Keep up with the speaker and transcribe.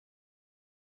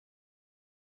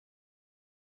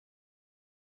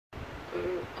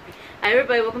Okay. Hi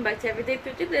everybody, welcome back to Everyday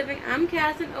Thrifty Living. I'm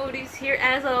Cass and Odie's here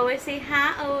as always. Say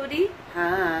hi, Odie.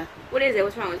 Hi. What is it?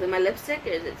 What's wrong? Is it my lipstick or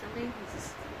is it something?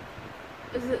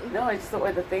 Is it... No, it's the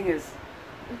way the thing is.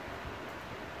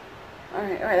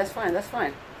 Alright, that's fine.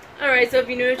 Alright, so if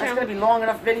you're new to the channel... That's going to be long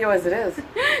enough video as it is.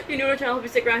 If you're new to the channel, hope you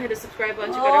stick around, hit the subscribe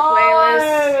button, check out our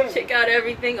playlist, check out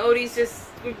everything. Odie's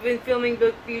we've been filming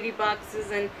beauty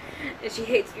boxes and she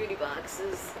hates beauty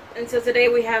boxes. And so today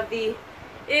we have the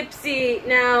Ipsy.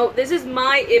 Now, this is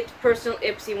my personal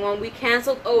Ipsy one. We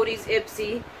canceled Odie's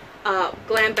Ipsy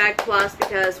Glam Bag Plus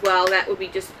because, well, that would be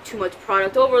just too much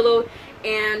product overload.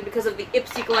 And because of the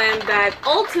Ipsy Glam Bag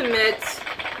Ultimate,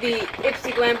 the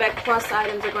Ipsy Glam Bag Plus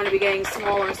items are going to be getting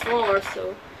smaller and smaller.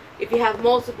 So if you have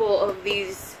multiple of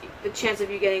these, the chance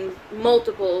of you getting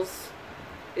multiples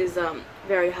is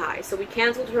very high. So we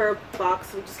canceled her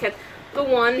box. We just kept the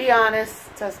one. To be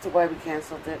honest, that's the why we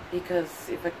canceled it. Because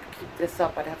if I keep this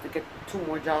up, I'd have to get 2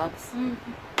 more jobs.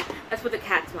 That's what the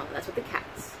cats, Mom. That's what the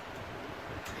cats.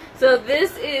 So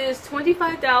this is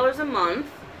 $25 a month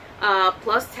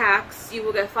plus tax. You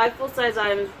will get 5 full-size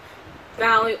items.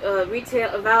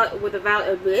 Retail with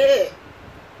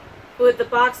the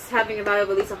box having a value of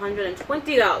at least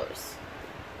 $120.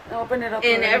 Open it up.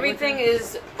 And everything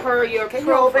is per your profile. Can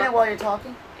you open it while you're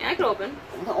talking? Yeah, I can open.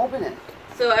 Open it.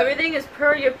 So everything is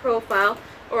per your profile,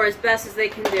 or as best as they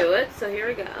can do it. So here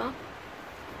we go.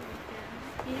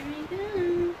 Here we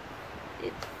go.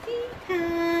 It's tea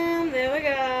time. There we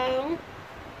go.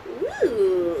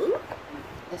 Ooh.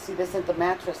 I see this at the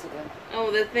mattress again.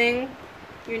 Oh, the thing.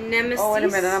 Your nemesis. Oh, wait a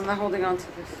minute. I'm not holding on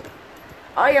to this.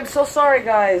 I am so sorry,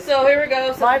 guys. So here we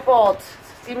go. So, my fault.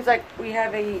 Seems like we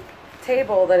have a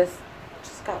table that has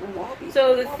just gotten wobbly.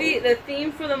 So the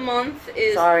theme for the month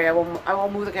is... Sorry, I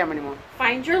won't move the camera anymore.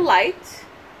 Find your light.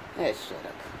 Hey, shut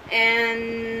up.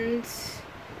 And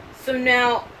so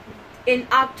now, in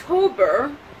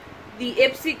October, the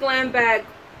Ipsy Glam Bag,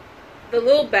 the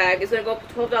little bag, is going to go up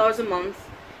to $12 a month.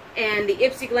 And the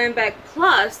Ipsy Glam Bag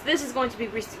Plus, this is going to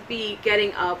be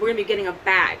getting, we're going to be getting a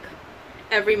bag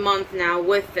every month now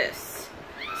with this.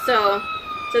 So, it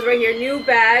says right here, new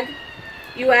bag.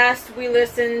 You asked, we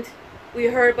listened, we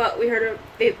heard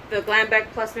the Glam Bag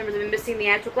Plus members have been missing the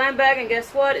actual Glam Bag, and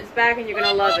guess what? It's back and you're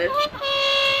going to love it.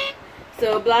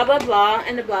 So, blah, blah, blah,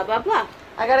 and the blah, blah, blah.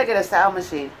 I got to get a sound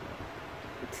machine.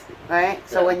 Right?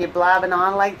 So when you're blabbing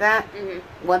on like that,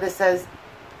 one that says,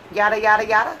 yada yada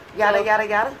yada yada yada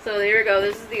yada. So there we go.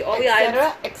 This is all the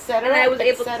items, etc. And I was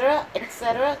able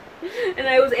etc. And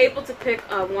I was able to pick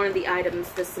one of the items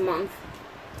this month.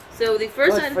 So the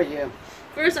first item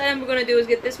we're gonna do is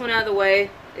get this one out of the way.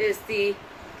 Is the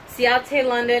Ciate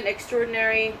London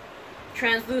Extraordinary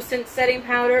Translucent Setting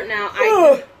Powder.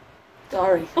 Now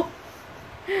sorry.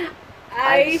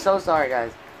 I'm so sorry,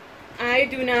 guys. I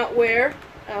do not wear.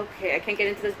 Okay, I can't get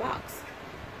into this box.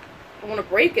 I want to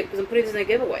break it because I'm putting this in a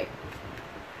giveaway.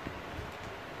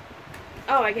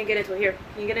 Oh, I can get into it here.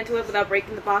 Can you get into it without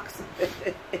breaking the box?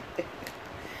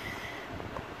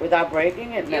 Without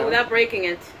breaking it? No. Yeah, without breaking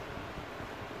it.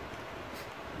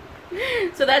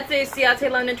 So that's a Ciate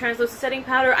London Translucent Setting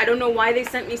Powder. I don't know why they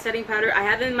sent me setting powder. I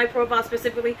have it in my profile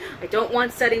specifically. I don't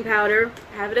want setting powder.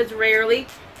 I have it as rarely.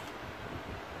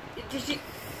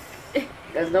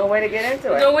 There's no way to get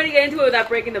into it. No way to get into it without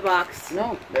breaking the box.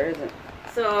 No, there isn't.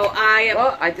 So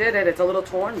well, I did it. It's a little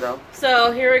torn though.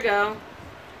 So here we go.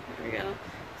 Here we go.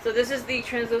 So this is the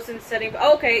translucent setting.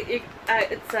 Okay,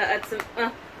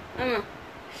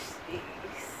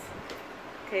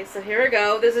 okay, so here we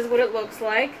go. This is what it looks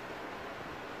like.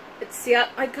 It's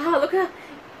my God, look how,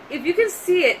 if you can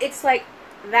see it, it's like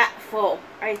that full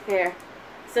right there.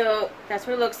 So that's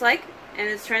what it looks like, and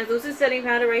it's translucent setting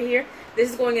powder right here. This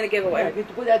is going in a giveaway. Yeah, you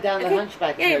can put that down. The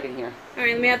hunchback is hurting here. All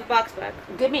right, let me have the box back.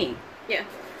 Give me. Yeah.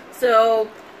 So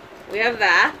we have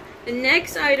that. The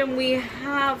next item we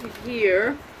have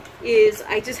here is,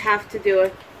 I just have to do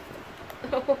it.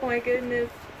 Oh my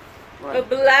goodness. What? A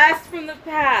blast from the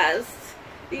past.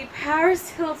 The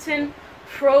Paris Hilton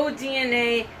Pro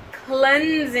DNA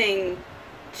Cleansing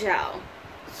Gel.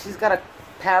 She's got a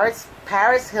Paris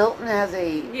Hilton has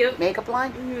a makeup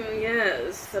line?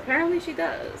 Yes. Apparently she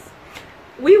does.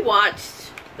 We watched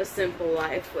The Simple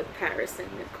Life with Paris and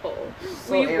Nicole.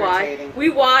 So irritating. We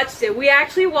watched it. We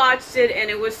actually watched it, and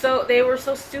it was they were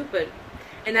so stupid.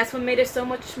 And that's what made it so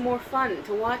much more fun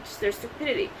to watch their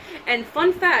stupidity. And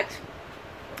fun fact,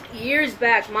 years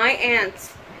back, my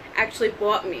aunt actually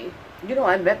bought me. You know,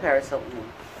 I met Paris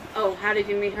Hilton. Oh, how did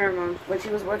you meet her, Mom? When she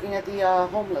was working at the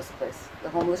homeless place, the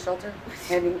homeless shelter,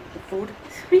 handing the food.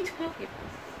 What are you talking about?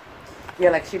 Yeah,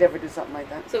 like she'd ever do something like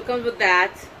that. So it comes with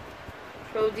that.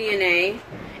 Pro DNA.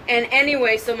 And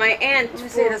anyway, so my aunt... Let me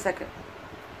see it a second.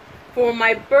 For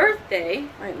my birthday...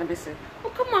 Wait, let me see. Oh,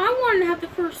 come on. I wanted to have the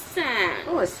first scent.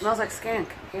 Oh, it smells like skank.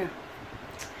 Here.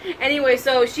 Anyway,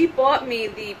 so she bought me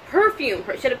the perfume.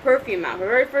 She had a perfume out. Her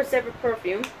very first ever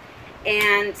perfume.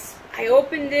 And I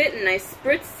opened it and I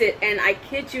spritzed it. And I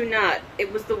kid you not,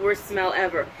 it was the worst smell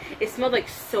ever. It smelled like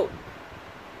soap.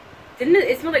 Didn't it?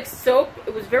 It smelled like soap.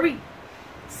 It was very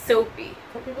soapy.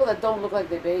 For people that don't look like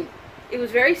they bathe. It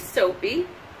was very soapy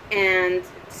and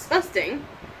disgusting.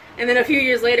 And then a few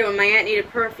years later, when my aunt needed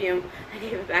perfume, I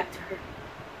gave it back to her.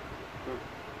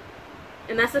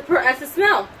 And that's the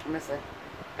smell. Let me see.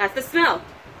 That's the smell.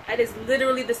 That is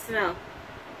literally the smell.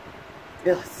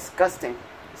 Ew, it's disgusting.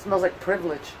 It smells like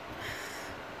privilege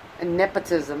and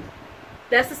nepotism.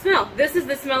 That's the smell. This is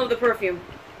the smell of the perfume.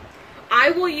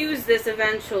 I will use this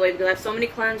eventually because I have so many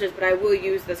cleansers, but I will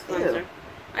use this cleanser. Ew.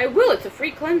 I will. It's a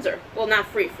free cleanser. Well, not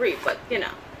free, but, you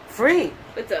know. Free?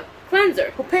 It's a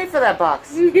cleanser. Who paid for that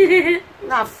box?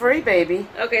 Not free, baby.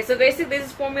 Okay, so basically this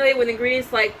is formulated with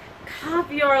ingredients like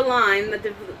caviar lime that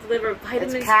deliver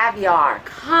vitamins. It's caviar.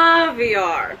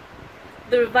 Caviar.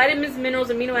 The vitamins, minerals,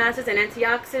 amino acids, and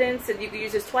antioxidants. And you can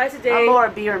use this twice a day. I'm more a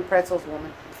beer and pretzels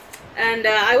woman. And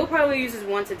I will probably use this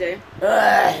once a day.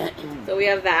 So we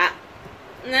have that.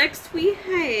 Next we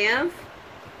have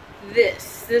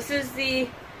this. This is the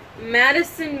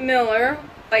Madison Miller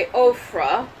by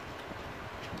Ofra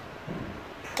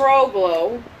Pro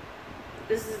Glow.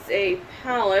 This is a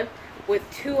palette with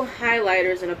 2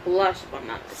 highlighters and a blush, if I'm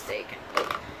not mistaken.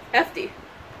 Oh, hefty.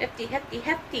 Hefty, hefty,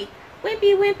 hefty.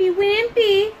 Wimpy, wimpy,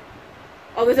 wimpy.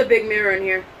 Oh, there's a big mirror in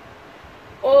here.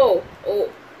 Oh,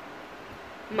 oh.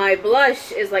 My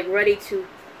blush is like ready to...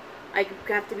 I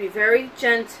have to be very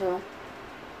gentle.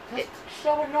 Just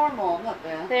show it normal. Not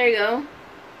bad. There you go.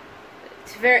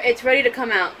 It's ready to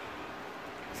come out.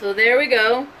 So there we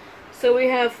go. So we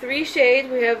have 3 shades.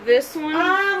 We have this one.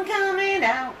 I'm coming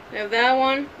out. We have that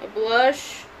one, a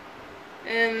blush,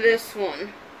 and this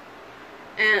one.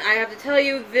 And I have to tell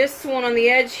you, this one on the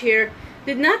edge here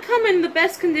did not come in the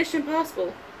best condition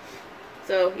possible.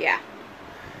 So yeah.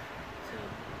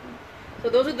 So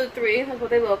those are the 3. That's what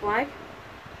they look like.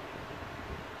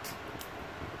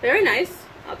 Very nice.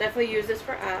 I'll definitely use this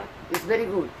for it's very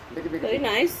good. Very, very very good.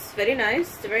 nice. Very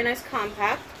nice. It's a very nice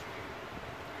compact.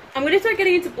 I'm going to start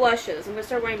getting into blushes. I'm going to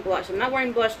start wearing blush. I'm not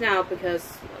wearing blush now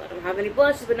because well, I don't have any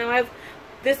blushes, but now I have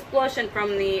this blush and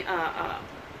from the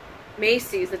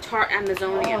Macy's, the Tarte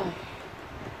Amazonia. Oh.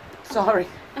 Sorry.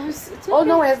 It's okay. Oh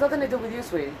no, it has nothing to do with you,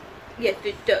 sweetie. Yes,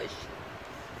 it does.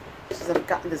 I've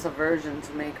gotten this aversion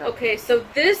to makeup. Okay, so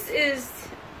this is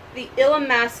the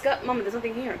Illamasqua. Mama, there's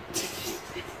nothing here.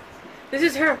 This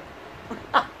is her.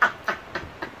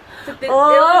 So the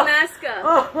Illamasqua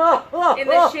in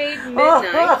the shade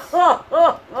Midnight.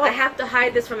 I have to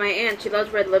hide this from my aunt. She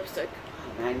loves red lipstick.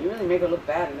 Oh, man, you really make her look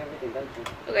bad and everything, don't you?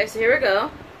 Okay, so here we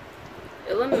go.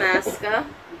 Illamasqua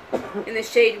in the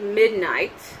shade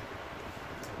Midnight.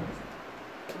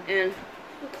 And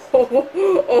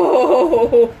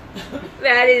oh,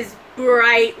 that is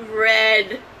bright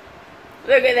red.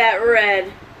 Look at that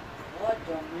red.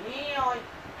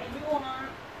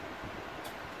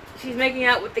 She's making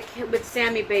out with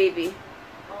Sammy Baby.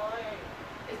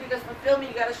 It's because for filming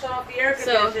you gotta shut off the air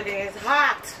conditioning. It's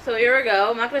hot. So here we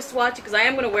go. I'm not gonna swatch it because I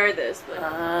am gonna wear this. But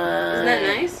isn't that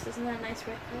nice? Isn't that a nice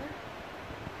red color?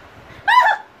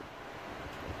 Ah!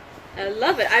 I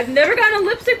love it. I've never gotten a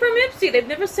lipstick from Ipsy. They've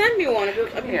never sent me one.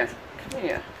 Come here. Come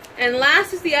here. And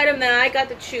last is the item that I got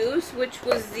to choose, which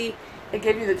was the... They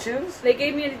gave you the choose? They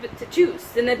gave me to choose.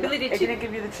 The ability to choose. They didn't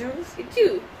give you the choose? They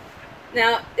do.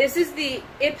 Now, this is the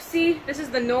Ipsy. This is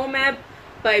the Nomad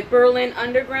by Berlin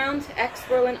Underground.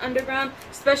 Berlin Underground.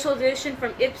 Special edition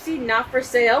from Ipsy, not for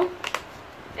sale.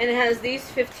 And it has these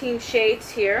 15 shades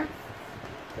here.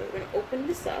 So we're going to open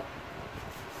this up.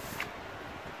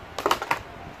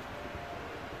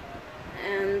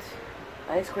 And...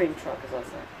 ice cream truck is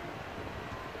outside.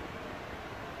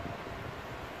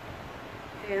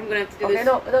 Okay, I'm going to have to do this. Okay,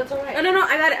 no, that's alright. No,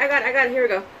 I got it. Here we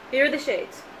go. Here are the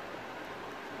shades.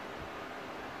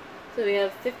 So we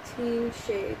have 15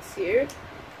 shades here.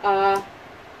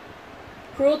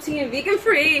 Cruelty and vegan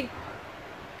free.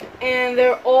 And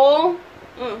they're all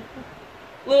a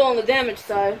little on the damaged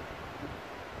side.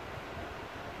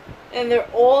 And they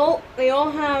all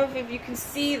have, if you can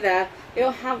see that, they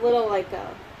all have little like,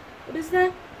 what is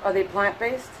that? Are they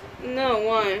plant-based? No,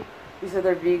 why? You said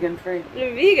they're vegan free.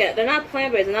 They're vegan. They're not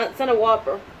plant-based. It's not a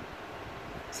Whopper.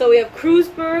 So we have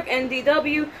Kreuzberg,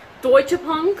 NDW, Deutsche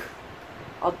Punk.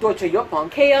 I'll Deutsche your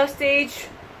punk. Chaos Stage,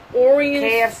 Orient.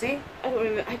 KFC? I don't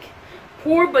remember.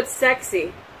 Poor but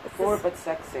sexy. Poor but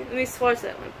sexy. Let me swatch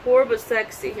that one. Poor but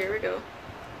sexy. Here we go.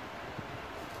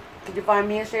 Did you find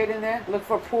me a shade in there? Look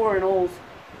for poor and old.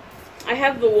 I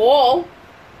have The Wall.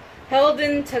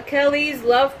 Heldon Takeli's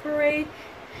Love Parade.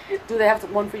 Do they have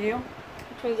one for you?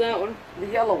 Which one's that one? The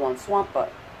yellow one, Swamp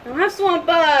Butt. I don't have Swamp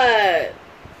Butt.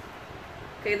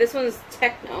 Okay, this one's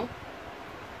Techno.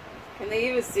 Can they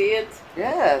even see it?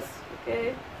 Yes.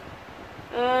 Okay.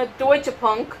 Deutsche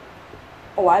Punk.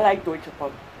 Oh, I like Deutsche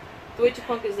Punk. Deutsche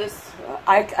Punk is this.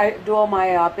 I do all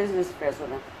my business affairs with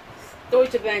them.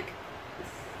 Deutsche Bank.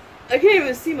 I can't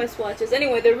even see my swatches.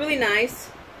 Anyway, they're really nice.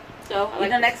 So I like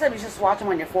next time you should swatch them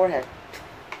on your forehead.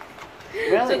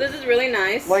 Really? So this is really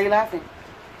nice. Why are you laughing?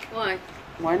 Why?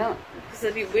 Why not? Because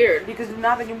it'd be weird. Because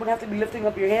now that you would have to be lifting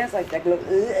up your hands like that,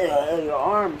 your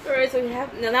arms. Alright, so we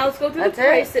have now let's go through That's the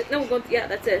prices. No, yeah,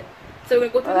 that's it. So we're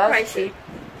gonna go through the prices. Cheap.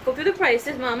 Go through the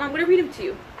prices, Mom. I'm gonna read them to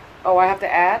you. Oh, I have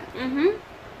to add? Mm-hmm.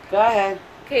 Go ahead.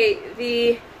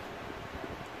 Okay,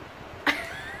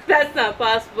 that's not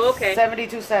possible. Okay.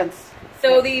 72 cents.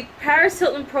 So the Paris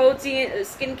Hilton Protein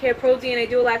Skincare Protein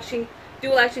Dual Action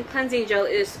Cleansing Gel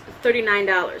is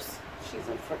 $39. She's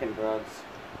on freaking drugs.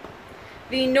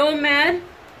 The Nomad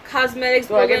Cosmetics.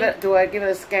 Do I give it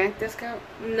a skank discount?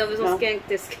 No, there's no skank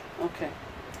discount. Okay.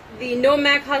 The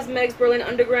Nomad Cosmetics Berlin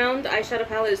Underground eyeshadow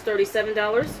palette is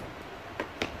 $37.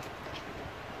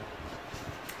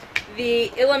 The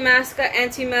Illamasqua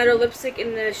Antimatter lipstick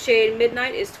in the shade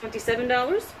Midnight is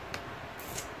 $27.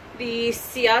 The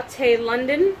Ciate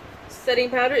London setting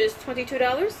powder is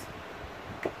 $22.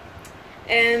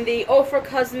 And the Ofra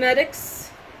Cosmetics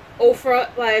Ofra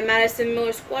by Madison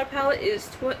Miller Squad palette is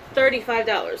 $35.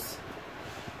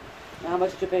 Now how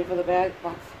much did you pay for the bag?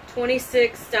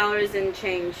 $26 and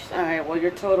change. Alright, well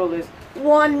your total is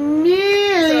 $1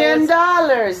 million.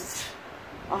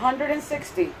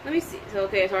 160. Let me see. So,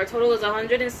 okay, so our total is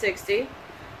 160.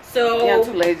 So yeah, I'm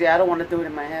too lazy. I don't want to do it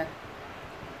in my head.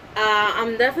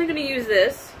 I'm definitely gonna use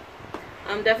this.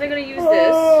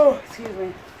 Excuse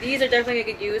me. These are definitely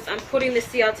gonna get used. I'm putting the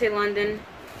Ciate London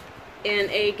in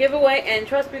a giveaway, and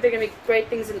trust me, they're gonna be great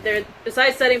things in there.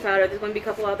 Besides setting powder, there's gonna be a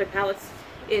couple other palettes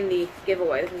in the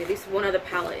giveaway. There's gonna be at least one other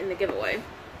palette in the giveaway.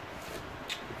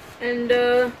 And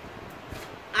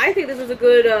I think this was a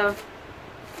good.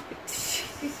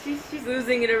 She's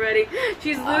losing it already.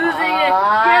 She's losing it.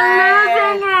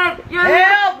 You're losing it.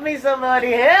 Help me,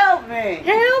 somebody. Help me.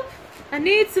 Help. I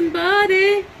need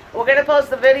somebody. We're going to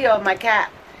post the video of my cat.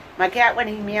 My cat, when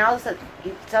he meows,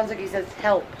 he sounds like he says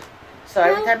help. So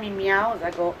every time he meows,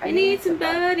 I go, I need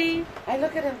somebody. I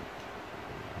look at him.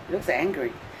 He looks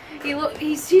angry.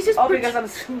 He's just... Oh, because I'm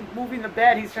moving the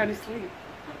bed. He's trying to sleep.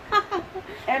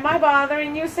 Am I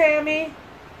bothering you, Sammy?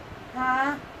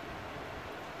 Huh?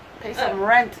 Pay some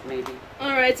rent, maybe.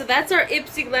 Alright, so that's our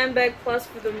Ipsy Glam Bag Plus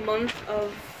for the month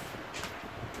of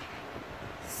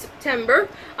September.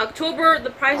 October, the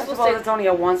price will stay... it's only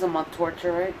a once-a-month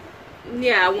torture, right?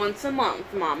 Yeah, once a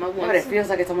month, Mama. But it feels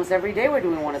like it's almost every day we're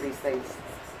doing one of these things.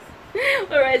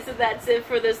 Alright, so that's it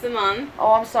for this month.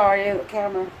 Oh, I'm sorry. The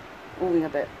camera moving a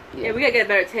bit. Yeah, we gotta get a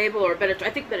better table or a better... I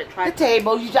think better tripod. The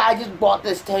table. I just bought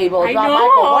this table. I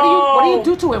know. What do you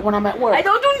do to it when I'm at work? I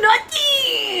don't do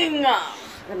nothing!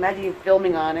 Imagine you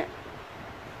filming on it.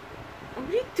 What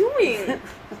are you doing?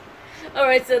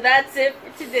 Alright, so that's it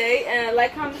for today.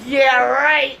 Like, comment, yeah,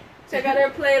 right. Check out our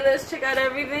playlist, check out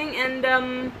everything, and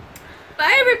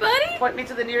bye everybody. Point me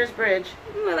to the nearest bridge.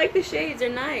 I like the shades, they're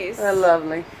nice. They're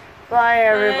lovely. Bye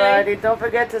everybody. Bye. Don't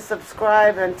forget to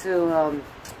subscribe and to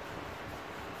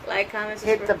like, comment,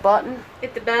 hit the button.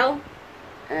 Hit the bell.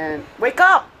 And wake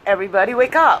up, everybody,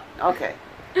 wake up. Okay.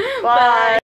 Bye.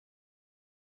 Bye.